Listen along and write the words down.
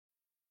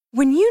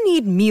When you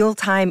need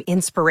mealtime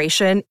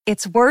inspiration,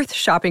 it's worth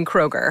shopping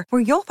Kroger,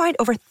 where you'll find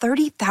over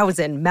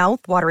 30,000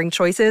 mouth-watering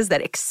choices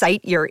that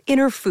excite your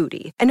inner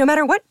foodie. And no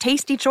matter what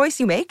tasty choice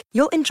you make,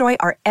 you'll enjoy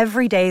our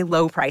everyday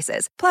low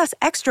prices, plus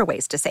extra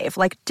ways to save,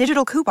 like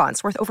digital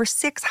coupons worth over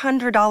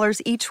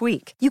 $600 each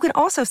week. You can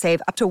also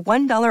save up to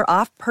 $1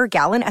 off per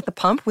gallon at the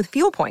pump with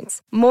fuel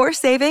points. More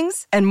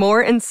savings and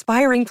more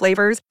inspiring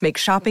flavors make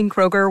shopping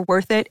Kroger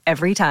worth it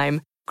every time.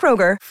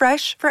 Kroger,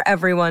 fresh for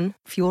everyone.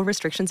 Fuel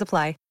restrictions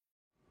apply.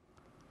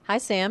 Hi,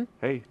 Sam.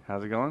 Hey,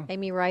 how's it going?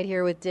 Amy right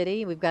here with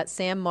Diddy. We've got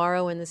Sam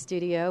Morrow in the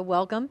studio.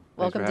 Welcome.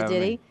 Welcome to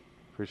Diddy. Me.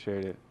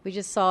 Appreciate it. We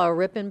just saw a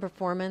ripping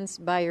performance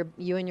by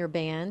you and your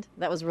band.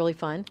 That was really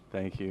fun.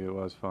 Thank you. It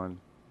was fun.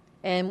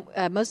 And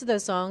most of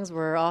those songs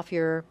were off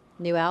your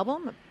new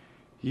album?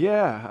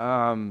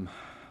 Yeah.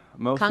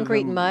 Most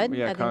Concrete of them, and Mud?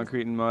 Yeah,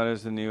 Concrete and Mud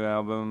is the new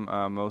album.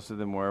 Most of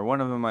them were. One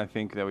of them I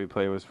think that we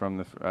played was from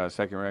the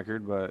second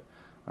record, but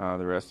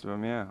the rest of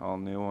them, yeah, all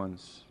new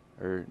ones.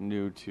 Or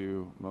new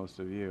to most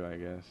of you, I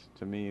guess.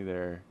 To me,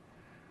 they're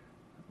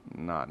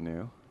not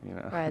new, you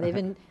know. Right,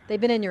 they've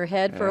been in your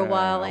head for a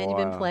while, and you've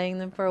been playing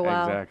them for a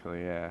while.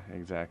 Exactly, yeah,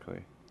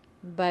 exactly.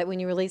 But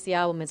when you release the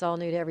album, it's all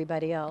new to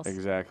everybody else.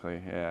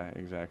 Exactly, yeah,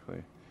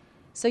 exactly.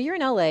 So you're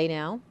in L.A.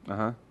 now.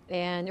 Uh-huh.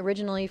 And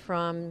originally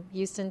from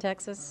Houston,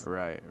 Texas?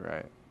 Right,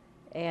 right.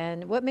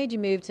 And what made you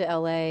move to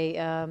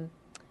L.A.?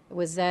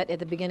 Was that at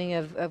the beginning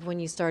of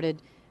when you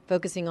started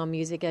focusing on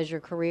music as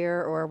your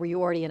career, or were you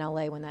already in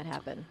L.A. when that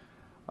happened?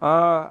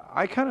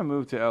 I kind of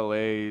moved to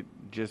L.A.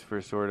 just for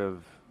it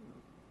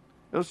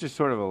was just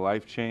sort of a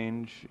life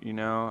change, you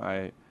know.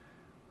 I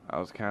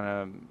was kind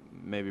of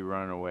maybe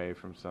running away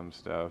from some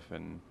stuff,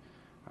 and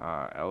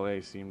L.A.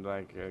 seemed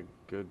like a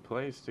good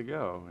place to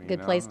go.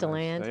 Good place to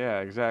land. Yeah,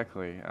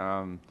 exactly.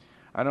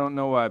 I don't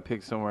know why I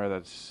picked somewhere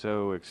that's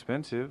so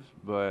expensive,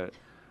 but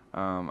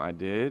I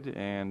did,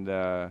 and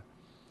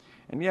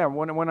yeah,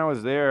 when I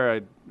was there,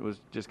 I was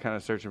just kind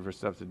of searching for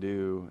stuff to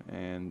do,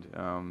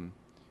 and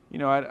you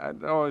know,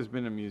 I'd always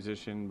been a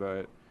musician,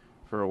 but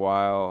for a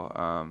while,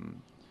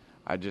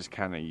 I just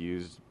kind of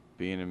used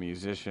being a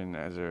musician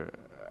as a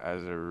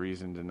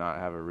reason to not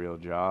have a real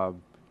job,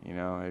 you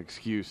know, an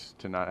excuse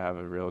to not have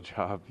a real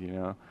job, you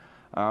know.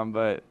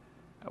 But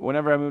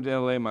whenever I moved to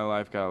LA, my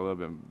life got a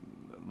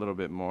little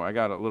bit more. I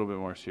got a little bit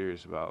more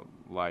serious about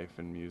life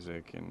and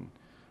music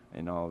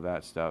and all of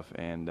that stuff.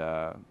 And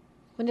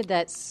when did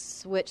that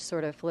switch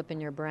sort of flip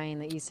in your brain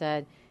that you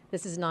said,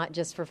 this is not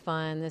just for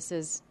fun, this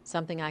is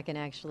something I can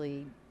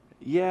actually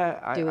do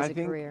as a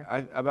career?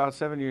 About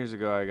 7 years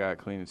ago, I got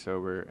clean and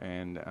sober,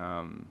 and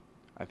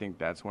I think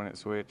that's when it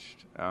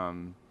switched,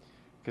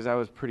 because I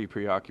was pretty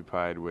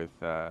preoccupied with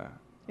in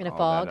a all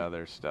fog? that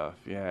other stuff.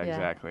 Yeah,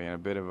 exactly, in a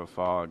bit of a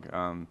fog.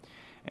 So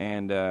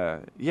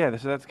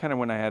that's kind of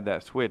when I had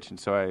that switch, and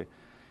so I,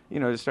 you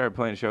know, just started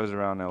playing shows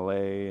around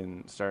L.A.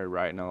 and started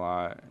writing a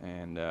lot,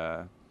 and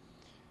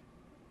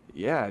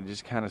I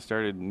just kind of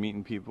started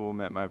meeting people,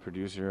 met my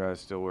producer I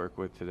still work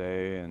with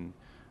today, and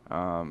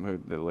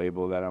the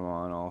label that I'm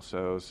on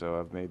also. So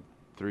I've made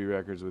 3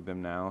 records with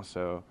them now.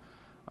 So,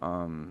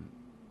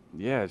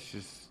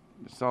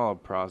 it's all a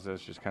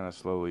process, just kind of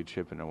slowly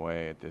chipping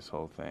away at this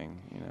whole thing,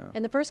 you know.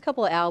 And the first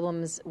couple of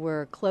albums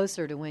were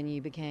closer to when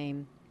you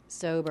became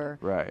sober.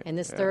 Right. And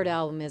this third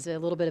album is a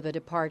little bit of a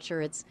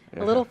departure. It's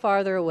a little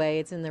farther away.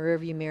 It's in the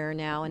rearview mirror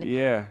now. And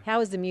how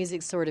has the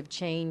music sort of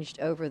changed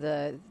over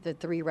the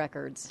 3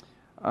 records?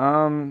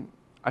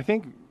 I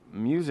think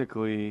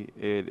musically,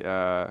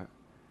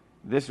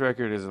 this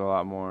record is a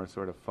lot more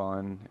sort of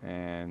fun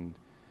and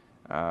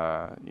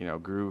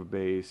groove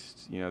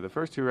based. You know, the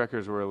first 2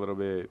 records were a little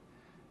bit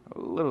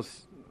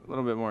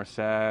more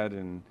sad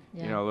and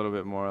a little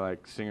bit more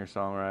like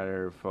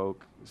singer-songwriter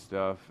folk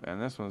stuff,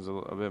 and this one's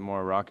a bit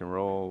more rock and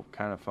roll,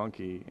 kind of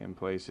funky in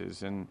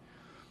places. And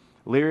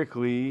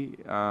lyrically,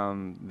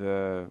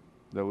 the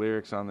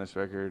lyrics on this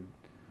record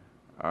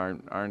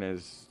aren't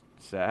as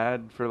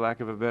sad, for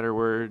lack of a better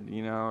word,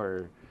 you know,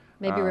 or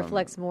maybe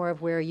reflects more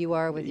of where you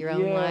are with your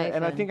own life.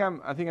 And I think I'm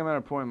at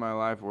a point in my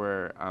life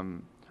where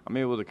I'm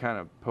able to kind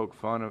of poke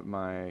fun at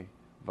my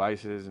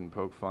vices and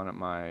poke fun at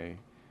my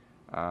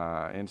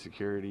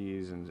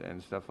insecurities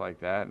and stuff like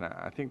that, and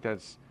I think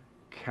that's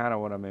kind of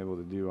what I'm able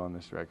to do on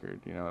this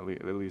record, you know, at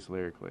least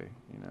lyrically,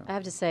 you know. I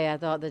have to say, I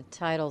thought the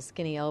title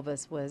Skinny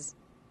Elvis was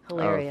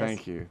hilarious. Oh,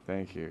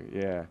 thank you,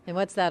 yeah. And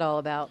what's that all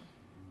about?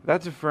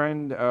 That's a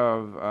friend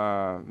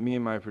of me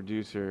and my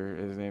producer.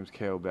 His name's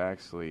Cale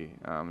Baxley,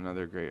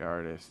 another great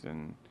artist,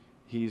 and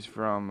he's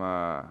from,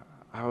 I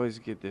always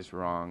get this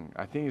wrong,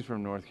 I think he's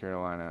from North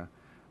Carolina.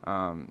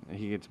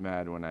 He gets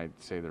mad when I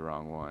say the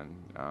wrong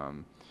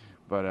one.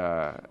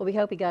 Well, we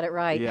hope he got it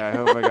right. Yeah, I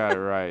hope I got it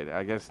right.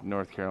 I guess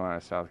North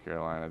Carolina, South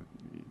Carolina,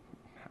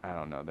 I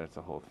don't know. That's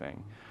the whole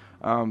thing.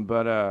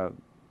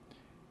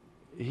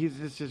 He's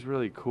just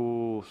really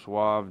cool,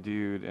 suave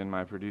dude, and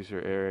my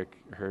producer, Eric,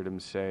 heard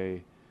him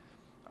say,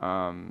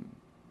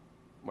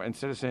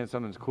 instead of saying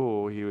something's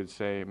cool, he would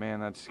say, man,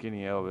 that's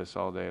Skinny Elvis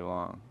all day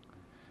long.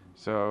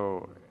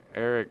 So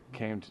Eric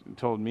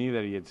told me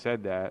that he had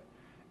said that,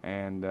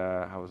 And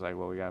I was like,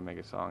 well, we got to make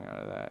a song out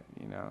of that.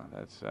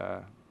 That's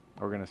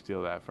we're going to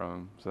steal that from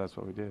him. So that's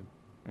what we did.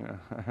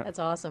 That's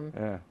awesome.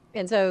 Yeah.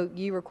 And so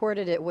you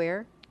recorded it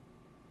where?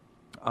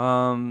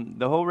 The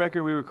whole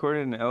record we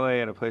recorded in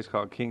LA at a place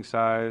called King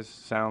Size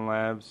Sound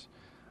Labs,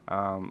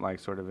 like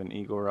sort of in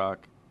Eagle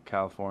Rock,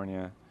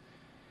 California.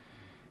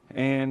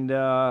 And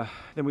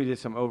then we did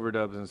some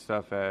overdubs and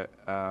stuff at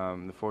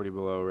the 40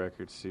 Below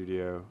Record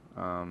Studio,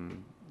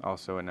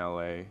 also in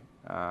LA.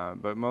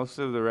 But most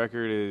of the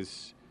record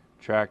is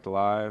tracked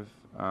live,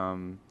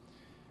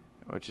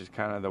 which is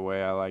kind of the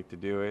way I like to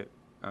do it,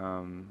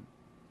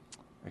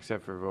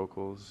 except for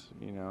vocals,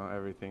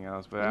 everything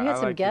else. But And you had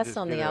some like guests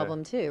on the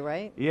album too,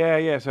 right?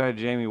 Yeah. So I had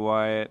Jamie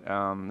Wyatt,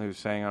 who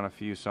sang on a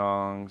few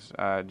songs.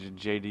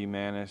 J.D.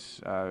 Manis,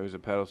 who's a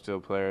pedal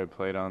steel player,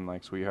 played on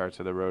like Sweethearts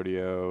of the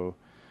Rodeo.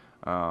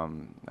 I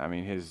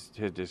mean, his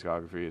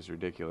discography is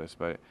ridiculous,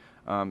 but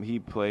he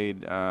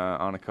played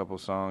on a couple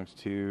songs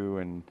too,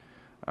 and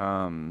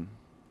I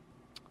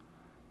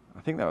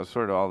think that was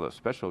sort of all the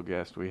special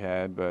guests we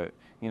had. But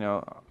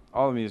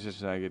all the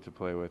musicians I get to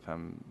play with,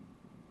 I'm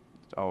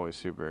always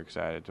super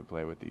excited to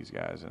play with these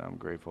guys, and I'm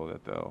grateful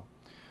that they'll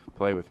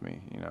play with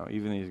me.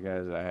 Even these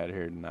guys that I had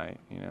here tonight.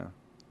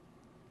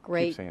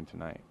 Great. Keep saying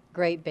tonight.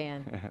 Great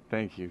band.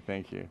 Thank you.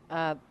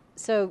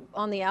 So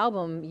on the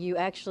album, you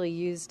actually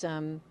used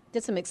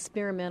did some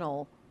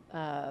experimental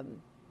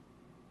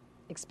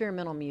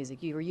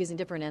music. You were using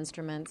different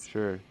instruments.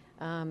 Sure.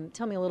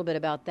 Tell me a little bit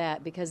about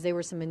that, because they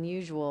were some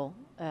unusual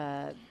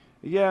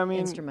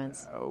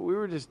instruments. We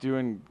were just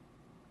doing,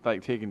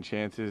 like, taking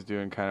chances,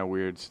 doing kind of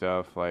weird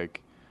stuff,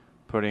 like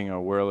putting a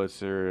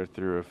Wurlitzer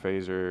through a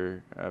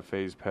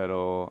phase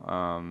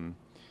pedal,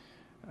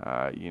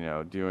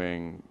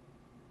 doing,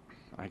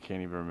 I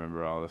can't even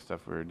remember all the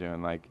stuff we were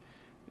doing, like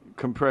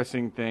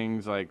compressing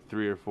things like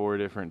 3 or 4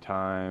 different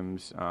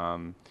times,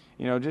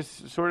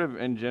 just sort of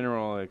in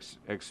general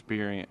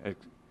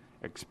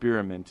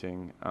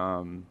experimenting,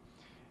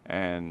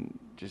 and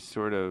just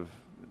sort of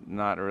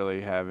not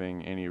really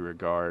having any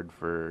regard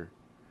for,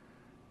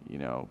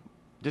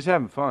 just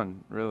having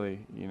fun,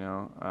 really,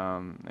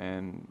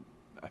 and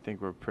I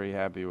think we're pretty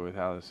happy with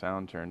how the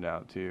sound turned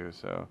out too.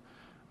 So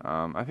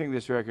I think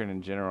this record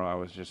in general, I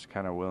was just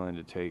kind of willing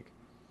to take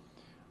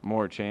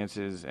more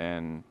chances,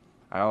 and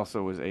I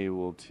also was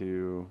able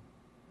to,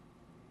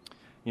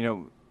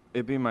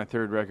 it being my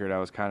third record, I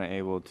was kind of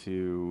able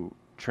to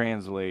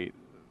translate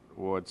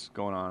what's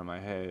going on in my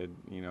head,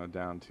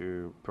 down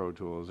to Pro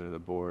Tools or the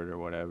board or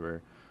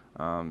whatever,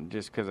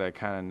 just because I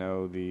kind of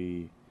know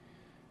the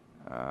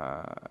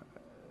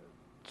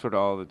sort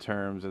of all the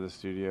terms of the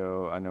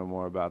studio. I know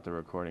more about the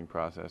recording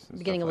process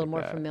and Getting stuff a little like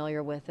more that.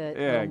 familiar with it,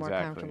 Yeah, a little exactly,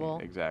 more comfortable.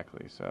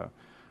 Exactly. So,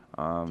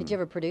 did you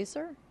have a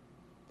producer?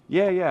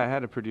 Yeah, I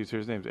had a producer.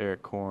 His name's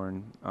Eric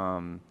Korn.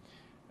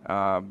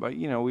 But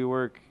we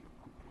work.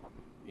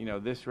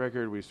 This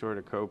record we sort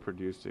of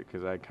co-produced it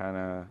because I kind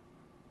of,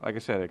 like I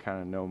said, I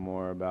kind of know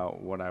more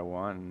about what I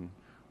want and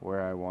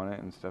where I want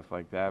it and stuff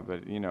like that.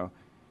 But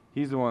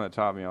he's the one that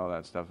taught me all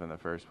that stuff in the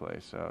first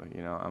place. So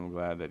I'm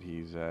glad that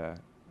he's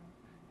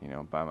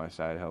by my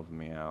side helping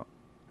me out.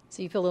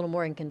 So you feel a little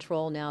more in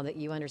control now that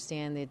you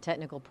understand the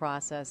technical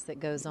process that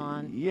goes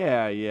on?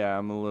 Yeah,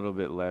 I'm a little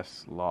bit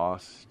less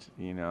lost,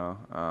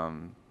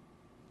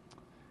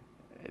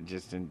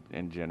 just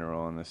in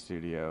general in the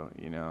studio,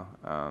 and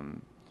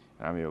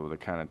I'm able to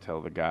kind of tell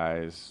the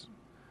guys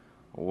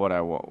what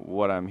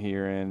I'm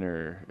hearing,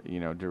 or,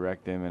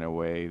 direct them in a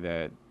way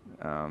that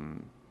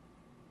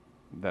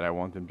that I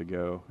want them to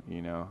go,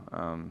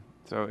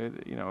 So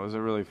it was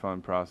a really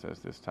fun process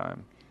this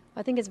time.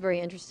 I think it's very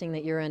interesting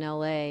that you're in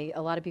L.A.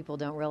 A lot of people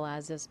don't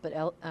realize this, but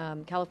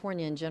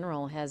California in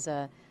general has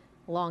a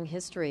long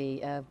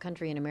history of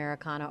country and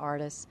Americana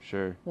artists.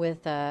 Sure.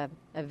 With a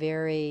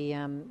very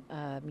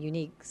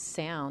unique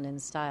sound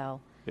and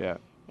style. Yeah.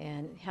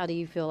 And how do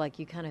you feel like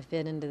you kind of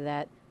fit into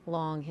that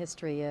long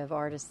history of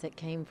artists that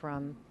came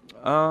from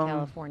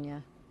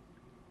California?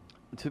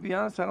 To be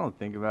honest, I don't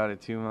think about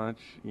it too much,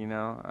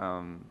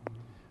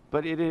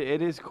 but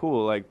it is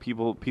cool. Like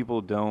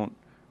people don't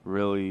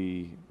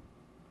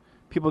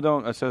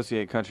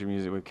associate country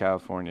music with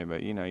California,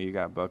 but you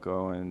got Buck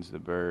Owens, the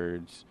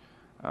Byrds,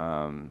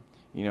 all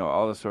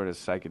the sort of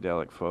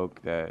psychedelic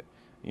folk that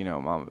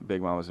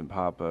Big Mamas and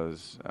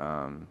Papas,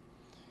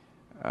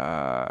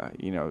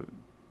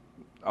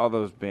 all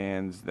those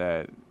bands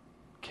that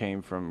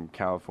came from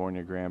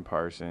California, Graham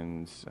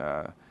Parsons,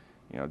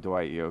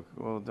 Dwight Yoakam.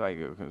 Well, Dwight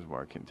Yoakam is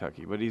more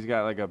Kentucky, but he's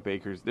got like a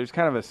there's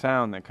kind of a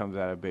sound that comes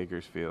out of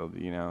Bakersfield,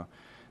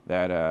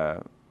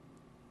 that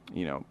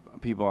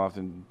people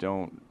often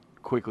don't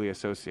quickly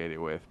associate it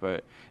with.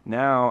 But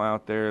now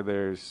out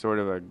there's sort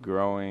of a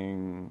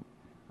growing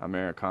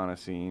Americana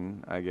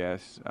scene, I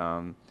guess.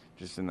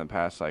 Just in the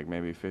past, like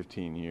maybe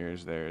 15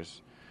 years,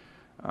 there's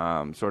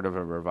sort of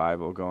a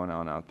revival going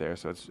on out there.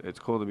 So it's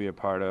cool to be a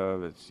part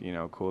of. It's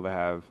cool to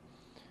have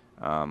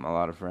a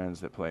lot of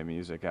friends that play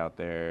music out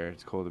there.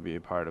 It's cool to be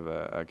a part of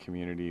a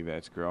community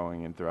that's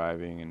growing and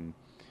thriving and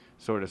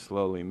sort of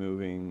slowly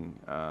moving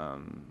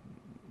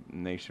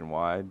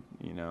nationwide,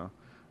 you know.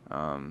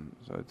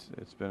 So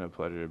it's been a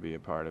pleasure to be a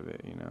part of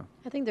it, you know.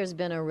 I think there's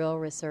been a real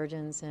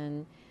resurgence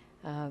in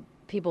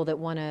people that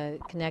want to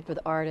connect with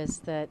artists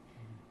that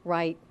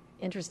write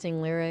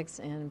interesting lyrics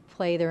and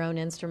play their own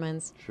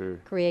instruments, Sure.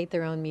 create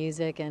their own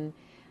music, and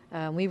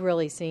we've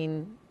really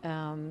seen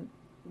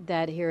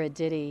that here at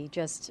Diddy,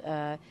 just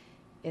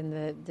in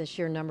the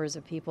sheer numbers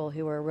of people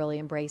who are really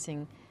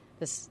embracing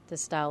this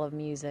style of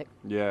music.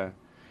 Yeah.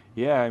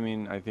 I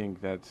mean, I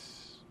think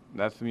that's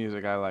the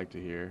music I like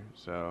to hear.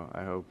 So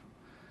I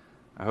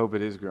hope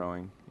it is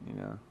growing, you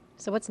know.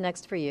 So what's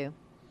next for you?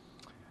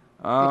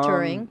 You're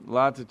touring?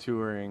 Lots of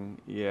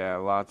touring. Yeah,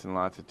 lots and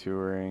lots of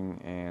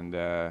touring. And,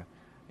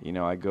 you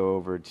know, I go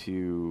over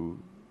to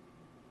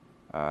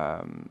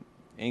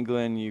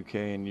England, UK,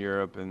 and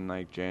Europe in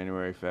like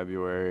January,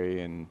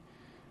 February. And,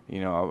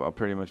 you know, I'll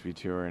pretty much be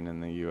touring in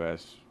the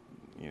U.S.,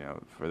 you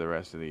know, for the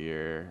rest of the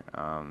year.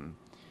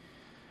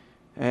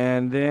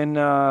 And then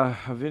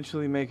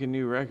eventually make a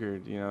new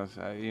record, you know.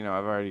 So, you know,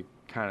 I've already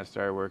kind of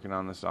started working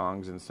on the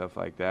songs and stuff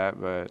like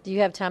that, but... Do you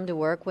have time to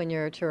work when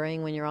you're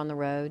touring, when you're on the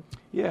road?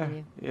 Yeah.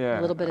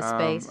 A little bit of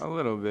space? A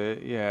little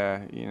bit,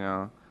 yeah, you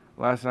know.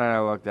 Last night I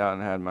lucked out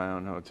and had my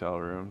own hotel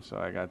room, so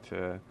I got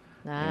to,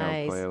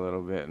 nice. You know, play a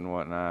little bit and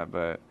whatnot,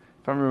 but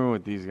if I'm rooming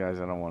with these guys,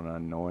 I don't want to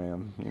annoy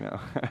them, you know.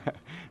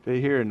 They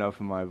hear enough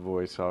of my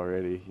voice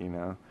already, you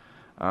know.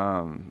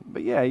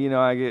 But yeah, you know,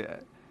 I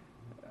get...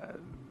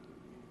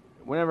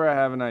 whenever I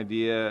have an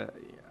idea,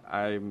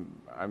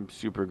 I'm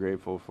super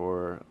grateful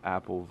for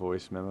Apple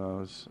voice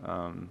memos.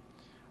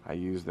 I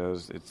use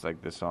those. It's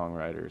like the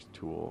songwriter's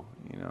tool,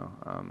 you know.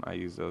 I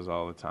use those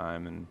all the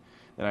time, and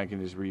then I can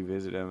just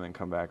revisit them and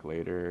come back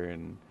later.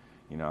 And,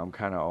 you know, I'm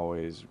kind of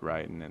always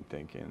writing and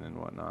thinking and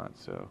whatnot.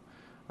 So,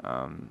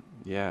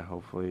 yeah,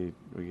 hopefully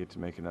we get to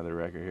make another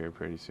record here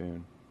pretty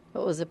soon.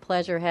 Well, it was a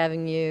pleasure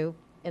having you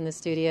in the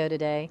studio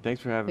today.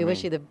 Thanks for having me. We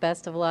wish you the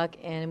best of luck,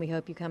 and we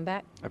hope you come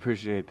back. I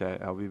appreciate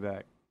that. I'll be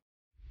back.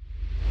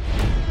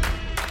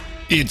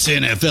 It's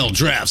NFL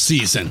draft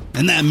season,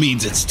 and that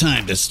means it's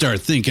time to start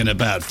thinking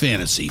about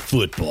fantasy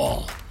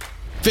football.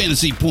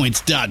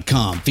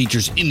 FantasyPoints.com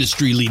features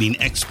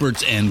industry-leading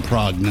experts and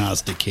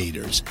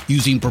prognosticators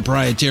using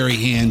proprietary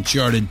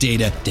hand-charted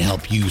data to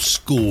help you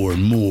score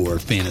more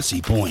fantasy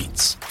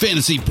points.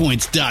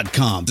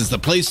 FantasyPoints.com is the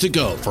place to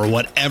go for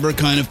whatever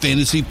kind of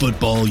fantasy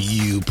football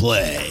you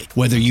play.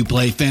 Whether you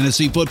play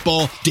fantasy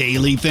football,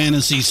 daily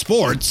fantasy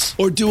sports,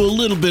 or do a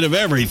little bit of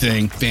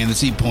everything,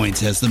 Fantasy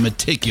Points has the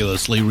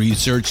meticulously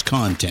researched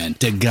content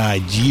to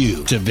guide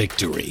you to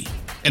victory.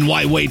 And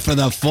why wait for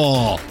the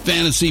fall?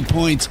 Fantasy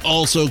Points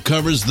also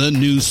covers the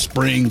new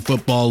spring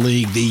football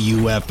league, the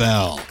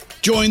UFL.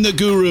 Join the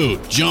guru,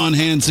 John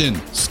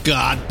Hansen,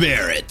 Scott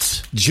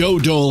Barrett, Joe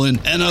Dolan,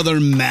 and other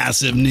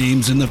massive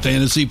names in the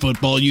fantasy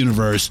football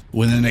universe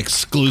with an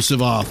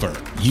exclusive offer.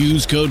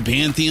 Use code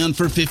Pantheon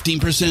for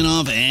 15%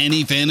 off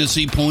any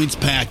Fantasy Points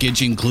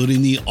package,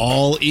 including the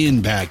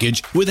all-in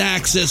package, with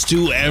access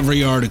to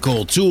every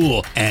article,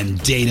 tool, and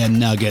data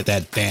nugget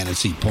that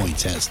Fantasy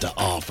Points has to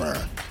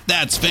offer.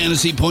 That's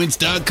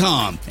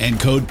FantasyPoints.com and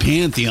code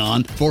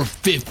Pantheon for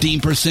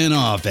 15%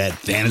 off at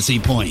Fantasy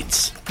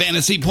Points.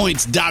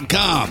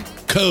 FantasyPoints.com,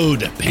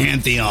 code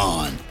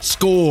Pantheon.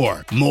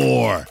 Score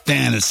more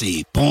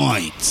fantasy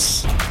points.